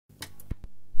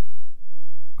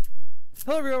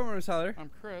Hello everyone, I'm Tyler.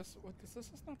 I'm Chris. What does this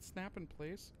not snap in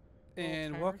place?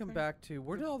 And welcome back to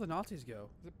where did all the Nazis go?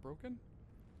 Is it broken?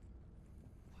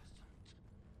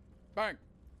 Bang!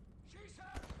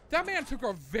 That man took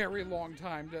a very long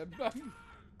time to.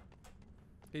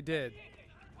 He did.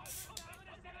 See,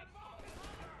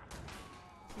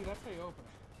 that's how you open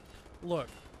it. Look,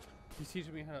 he's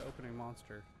teaching me how to open a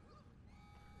monster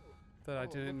that I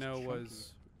didn't know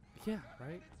was. Yeah,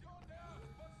 right.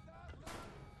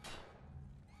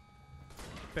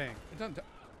 Bang. It doesn't.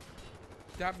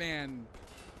 That man.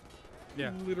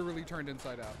 Yeah. Literally turned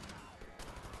inside out.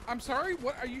 I'm sorry.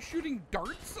 What are you shooting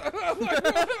darts?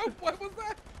 What was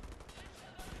that?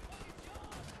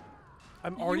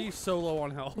 I'm already so low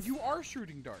on health. You are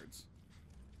shooting darts.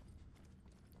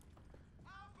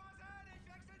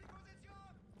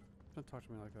 Don't talk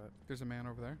to me like that. There's a man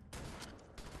over there.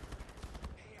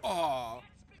 Oh.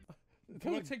 Do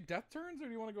you want to take death turns, or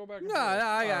do you want to go back? No,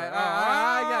 I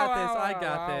got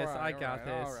this. I got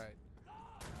this. All right.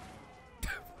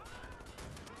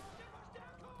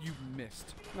 You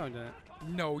missed. No, I didn't.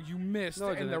 No, you missed, No,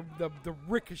 I and didn't. the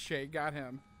ricochet got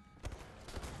him.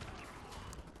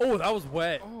 Oh, that was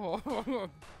wet. Oh.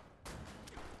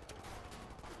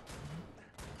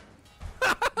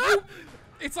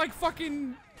 It's like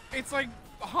fucking. It's like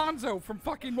Hanzo from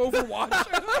fucking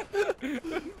Overwatch.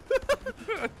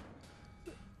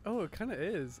 Oh, it kind of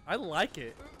is. I like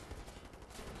it.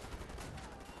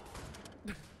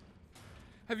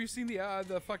 Have you seen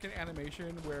the fucking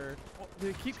animation where? Oh,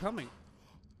 they keep coming.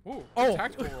 Ooh, Oh,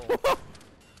 tactical roll.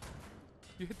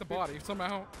 You hit the body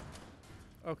somehow.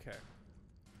 Okay.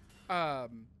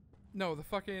 No, the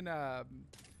fucking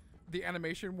the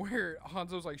animation where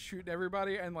Hanzo's like shooting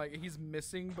everybody and like he's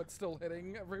missing but still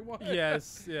hitting everyone.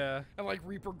 Yes, yeah. And like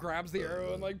Reaper grabs the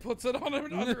arrow and like puts it on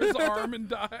him under his arm and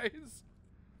dies.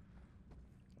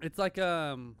 It's like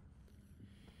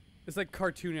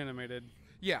cartoon animated.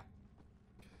 Yeah.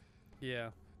 Yeah.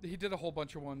 He did a whole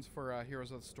bunch of ones for Heroes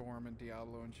of the Storm and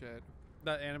Diablo and shit.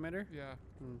 That animator? Yeah.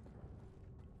 Hmm.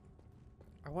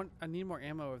 I need more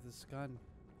ammo of this gun.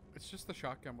 It's just the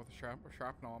shotgun with a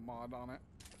shrapnel mod on it.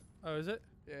 Oh, is it?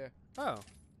 Yeah. Oh.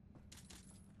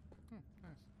 Nice.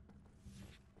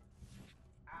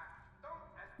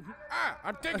 Ah,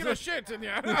 I'm taking a shit in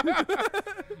ya.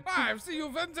 I see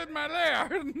you've entered my lair.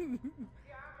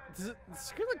 Does it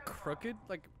screen look crooked?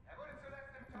 Like,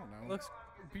 I don't know. looks.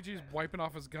 BG's wiping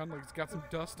off his gun like it's got some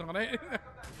dust on it.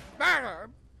 Ah!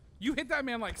 You hit that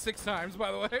man like 6 times,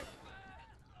 by the way.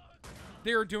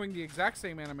 They are doing the exact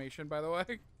same animation, by the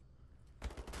way.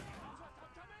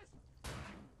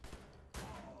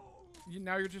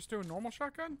 Now you're just doing normal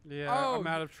shotgun? Yeah, Oh, I'm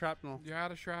out of shrapnel. You're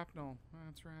out of shrapnel.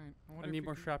 That's right. I need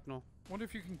more shrapnel. Wonder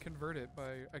if you can convert it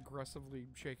by aggressively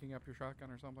shaking up your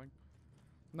shotgun or something.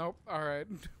 Nope. All right.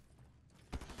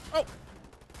 Oh!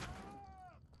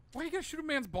 Why you gotta shoot a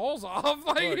man's balls off?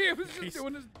 Like Look, he was just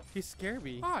doing his. He scared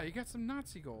me. Ah, you got some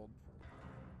Nazi gold.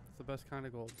 It's the best kind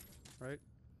of gold, right?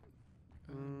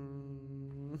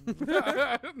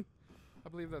 I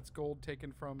believe that's gold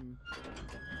taken from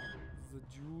the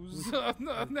Jews.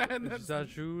 The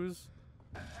Jews.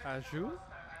 Ajou?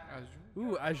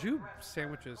 Ooh, ajou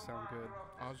sandwiches sound good.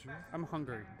 Ajou. I'm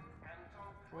hungry.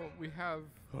 Well, we have.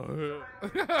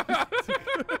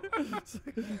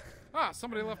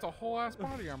 Somebody left a whole ass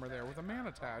body armor there with a man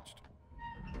attached.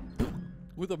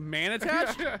 With a man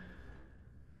attached? Are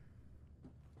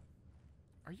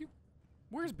you?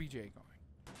 Where's BJ going?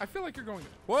 I feel like you're going.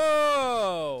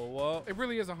 Whoa! Whoa! It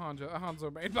really is a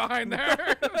Hanzo main behind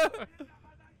there.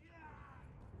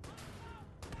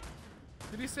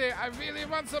 Did he say, I really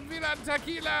want some Villa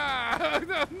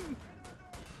Tequila?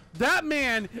 That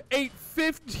man ate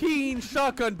 15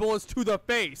 shotgun bullets to the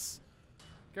face.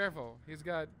 Careful, he's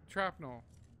got shrapnel.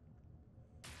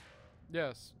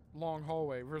 Yes, long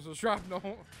hallway versus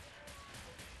shrapnel.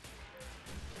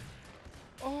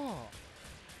 Oh,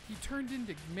 he turned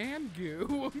into man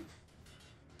goo.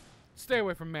 Stay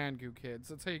away from man goo, kids.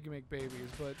 That's how you can make babies,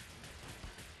 but...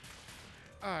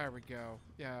 there we go.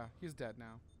 Yeah, he's dead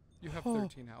now. You have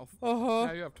 13 health.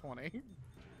 Now you have 20.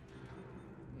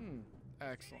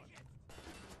 Excellent.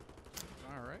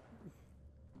 Alright.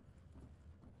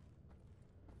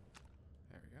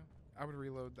 There we go. I would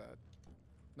reload that.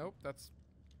 Nope, that's...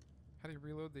 How do you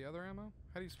reload the other ammo?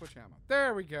 How do you switch ammo?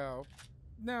 There we go.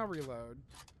 Now reload.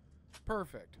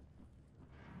 Perfect.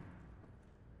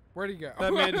 Where'd he go?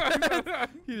 That man,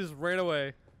 he just ran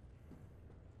away.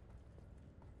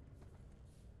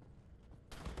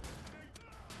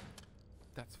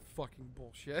 That's fucking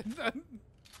bullshit.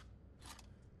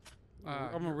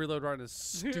 I'm gonna reload right in his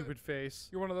stupid face.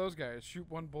 You're one of those guys. Shoot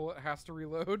one bullet, has to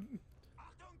reload.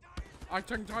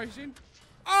 Tongue Tyson.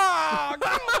 Ah,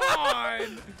 come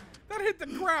on! That hit the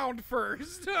ground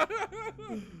first.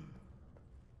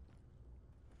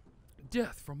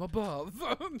 Death from above.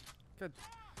 Good.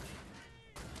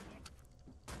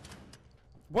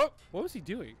 What was he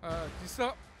doing? You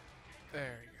saw.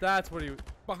 There you go. That's what he.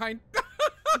 Behind.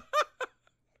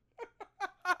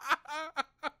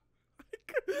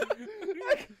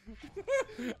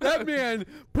 That man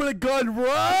put a gun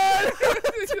right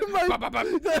to my.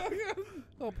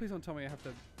 Oh, please don't tell me I have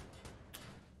to.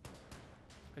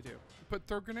 I do. But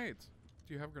throw grenades.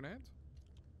 Do you have grenades?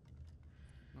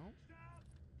 No.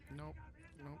 Nope.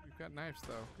 Nope. You've got knives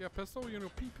though. Yeah, pistol. You know,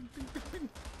 ping, ping, ping, ping, ping.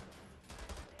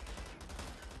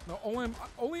 No,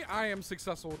 only I am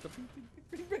successful with the ping, ping,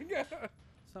 ping, ping, ping.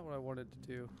 That's not what I wanted to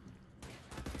do.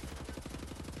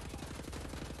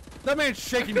 That man's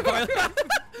shaking violently.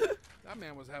 That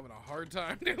man was having a hard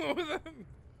time dealing with him.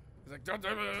 He's like,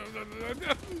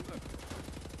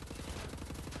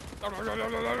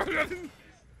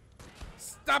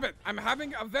 stop it! I'm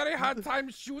having a very hard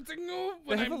time shooting you.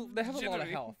 They have a lot of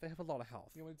health. They have a lot of health.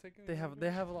 You want to take it? They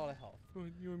have a lot of health.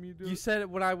 You want me to do You said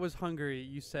when I was hungry,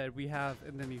 you said we have,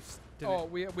 and then you didn't. Oh,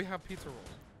 we have pizza rolls.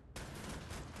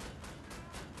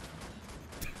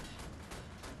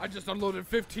 I just unloaded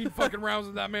 15 fucking rounds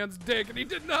of that man's dick, and he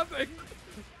did nothing.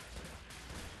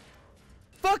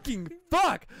 Fucking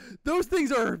fuck! Those things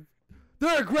they're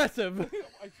aggressive.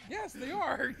 Yes, they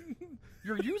are.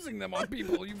 You're using them on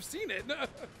people. You've seen it.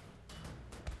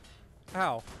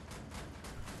 Ow.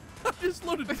 I just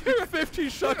loaded 15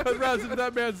 shotgun rounds into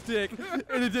that man's dick,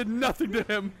 and it did nothing to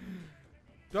him.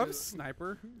 Do I have a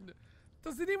sniper?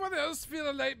 Does anyone else feel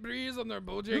a light breeze on their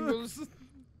bojangles?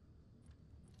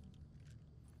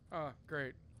 Oh,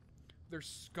 great. They're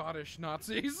Scottish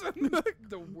Nazis.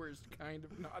 The worst kind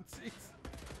of Nazis.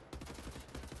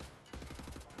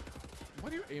 Why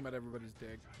do you aim at everybody's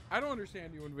dick? I don't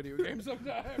understand you in video games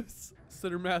sometimes.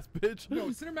 Center mass, bitch.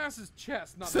 No, center mass is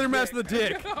chest, not center the mass dick. the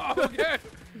dick. Oh, okay.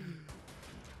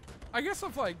 I guess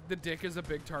if like the dick is a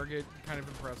big target, kind of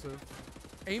impressive.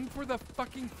 Aim for the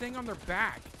fucking thing on their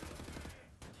back.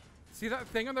 See that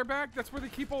thing on their back? That's where they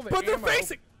keep all the ammo. They're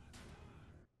facing.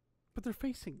 But they're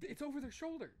facing. It's over their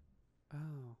shoulder.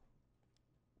 Oh.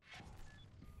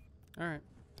 All right.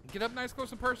 Get up nice,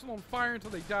 close, and personal, and fire until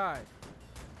they die.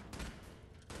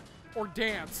 Or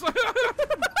dance.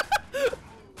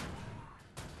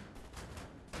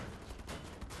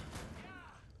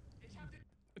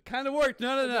 It kind of worked. No.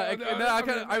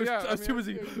 I was too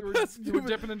busy. You were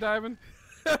dipping and diving.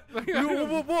 Whoa.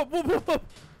 Oh my God.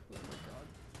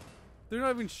 They're not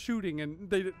even shooting, and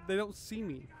they don't see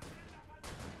me.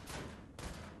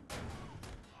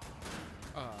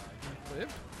 You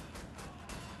lived?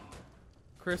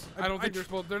 Chris, I don't think they're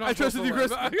supposed. They're not. I trusted you,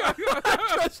 Chris. I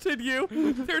trusted you.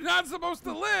 They're not supposed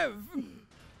to live.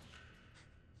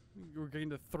 We're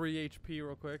getting to 3 HP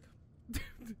real quick.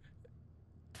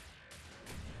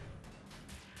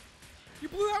 You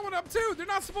blew that one up too. They're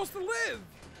not supposed to live.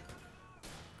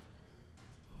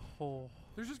 Oh.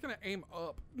 They're just gonna aim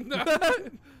up.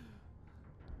 That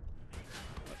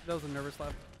was a nervous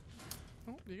laugh.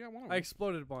 Oh, you got one of them. I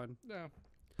exploded one. Yeah.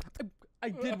 I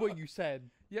did what you said.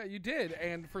 Yeah, you did,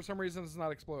 and for some reason it's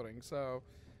not exploding. So,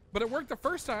 but it worked the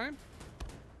first time.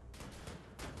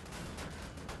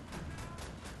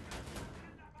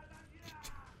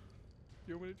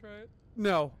 You want me to try it?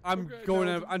 No, I'm Okay, going.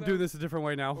 no, I'm doing this a different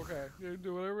way now. Okay, you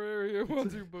do whatever you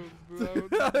want to, but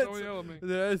don't yell at me.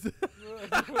 Yes.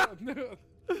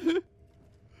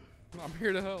 I'm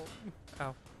here to help.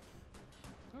 Ow.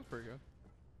 That's pretty good.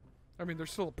 I mean,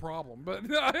 there's still a problem, but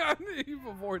you've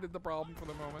avoided the problem for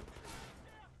the moment.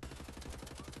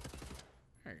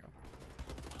 There you go.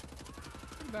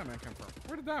 Where did that man come from?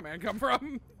 Where did that man come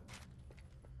from?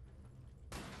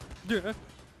 Yeah.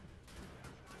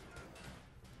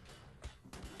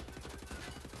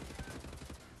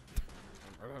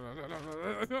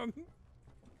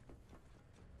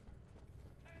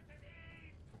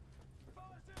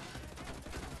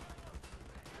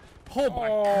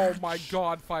 Oh my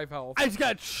God, 5 health. I just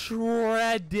got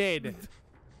shredded.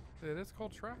 It is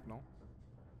called shrapnel.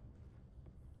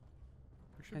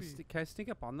 There should be. Can I sneak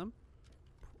up on them?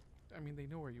 I mean, they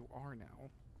know where you are now.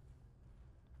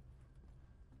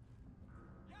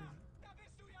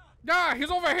 Ah, he's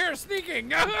over here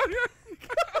sneaking. He's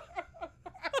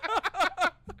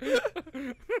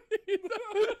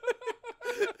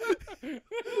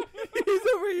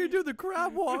over here doing the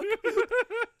crab walk.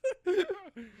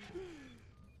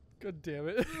 God damn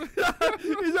it.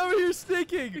 He's over here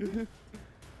sneaking.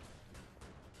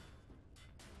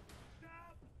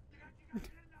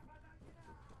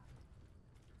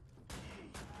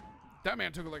 That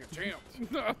man took it like a champ.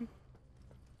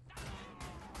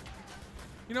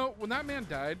 You know, when that man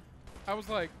died, I was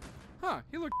like, huh,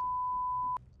 he looked.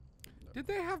 Did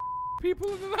they have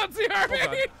people in the Nazi army?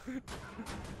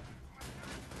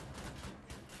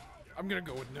 I'm gonna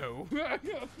go with no. There we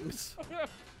go.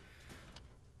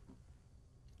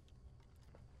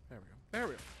 There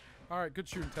we go. All right, good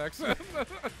shooting, Tex.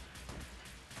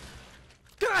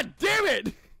 God damn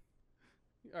it!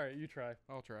 All right, you try.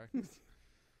 I'll try.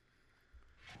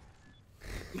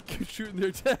 Keep shooting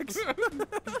their Tex.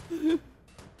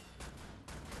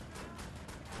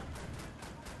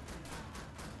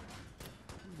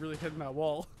 Really hitting that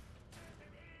wall.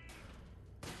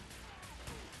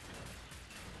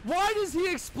 Why does he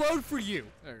explode for you?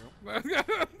 There you go.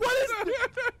 What is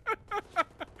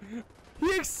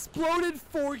He exploded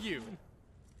for you.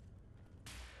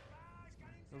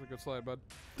 That was a good slide, bud.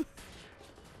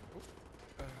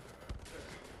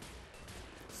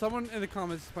 Someone in the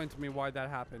comments explained to me why that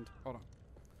happened. Hold on.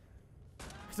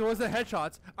 Because it wasn't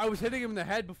headshots. I was hitting him in the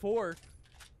head before.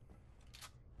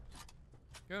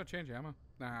 You gotta change ammo.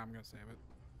 Nah, I'm gonna save it.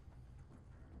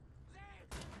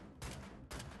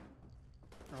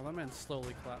 Oh, that man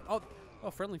slowly collapsed. Oh,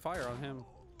 friendly fire on him.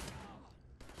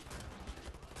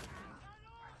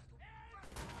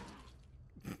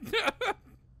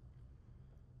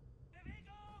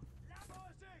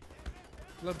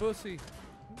 La Bussy.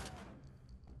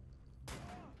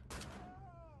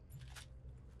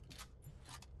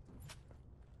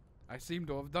 I seem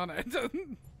to have done it. I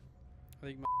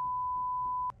think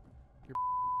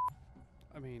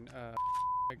I mean,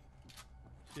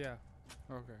 yeah.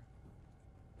 Okay.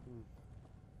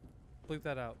 Bleep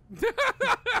that out.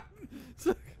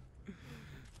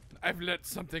 I've let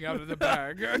something out of the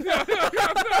bag.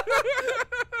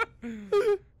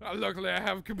 Luckily, I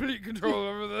have complete control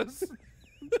over this.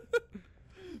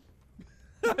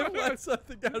 I let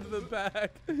something out of the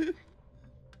bag.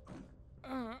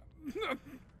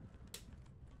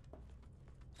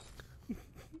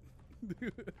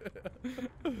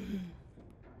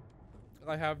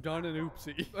 I have done an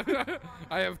oopsie.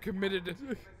 I have committed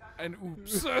an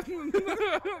oops.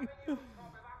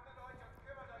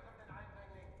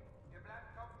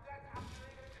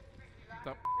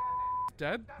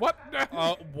 Dead? What?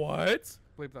 What?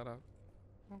 Bleep that out.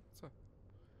 Oh, what's up?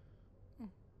 Oh.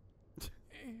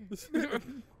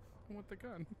 I want the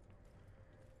gun.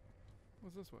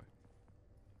 What's this way?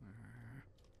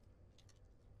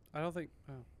 I don't think.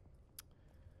 Oh.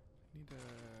 Need to.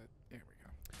 There we go.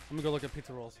 I'm gonna go look at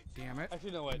pizza rolls. Damn it.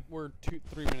 Actually, no, wait. We're 2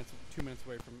 minutes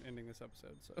away from ending this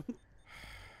episode, so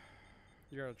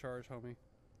you're out of charge, homie.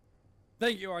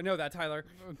 Thank you. I know that, Tyler.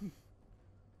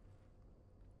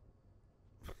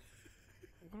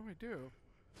 What do I do?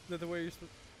 Is that the way you're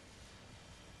supposed?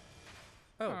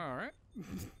 Oh. All right.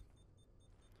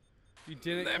 You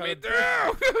didn't. Let me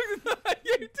through.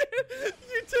 You did.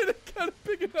 You didn't cut a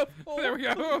big enough hole. There we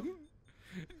go.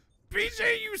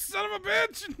 BJ, you son of a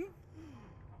bitch!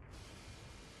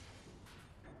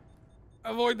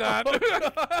 Avoid that.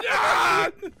 Yeah!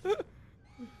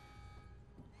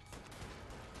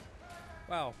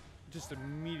 Wow. Just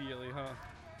immediately, huh?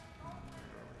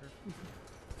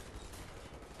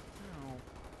 Oh.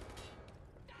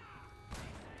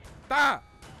 Ah!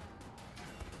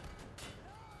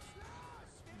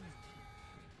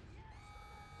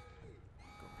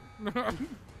 I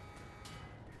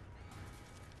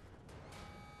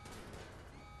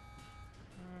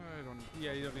don't.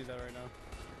 Yeah, you don't need that right now.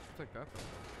 I'll take that.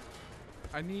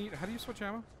 Though. I need. How do you switch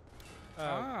ammo?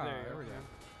 There we go.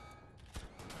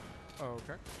 Oh,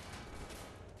 okay.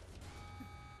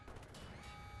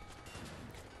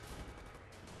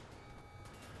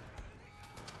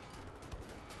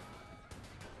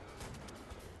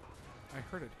 I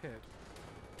heard it hit.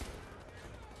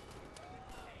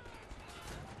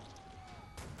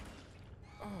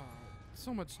 Oh,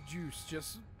 so much juice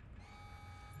just.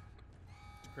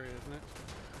 It's great, isn't it?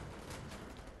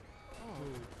 Oh,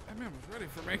 that man was ready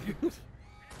for me.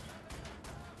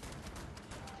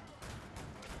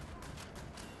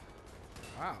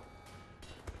 Wow.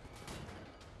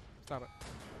 Stop it.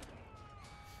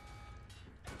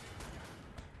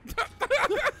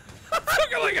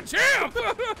 Took it like a champ!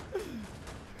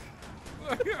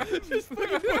 Just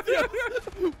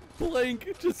fucking blank.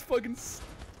 Just fucking.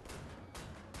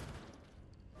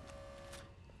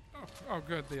 Oh,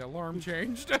 good. The alarm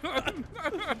changed.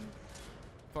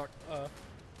 Fuck.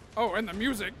 Oh, and the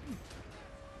music.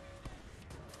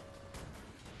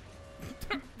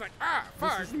 Like, ah,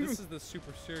 fuck. This is the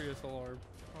super serious alarm.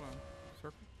 Hold on.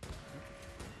 Circle.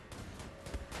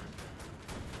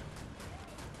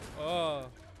 Oh.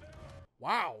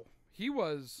 Wow. He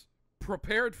was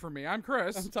prepared for me. I'm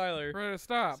Chris. I'm Tyler. Ready to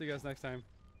stop. See you guys next time.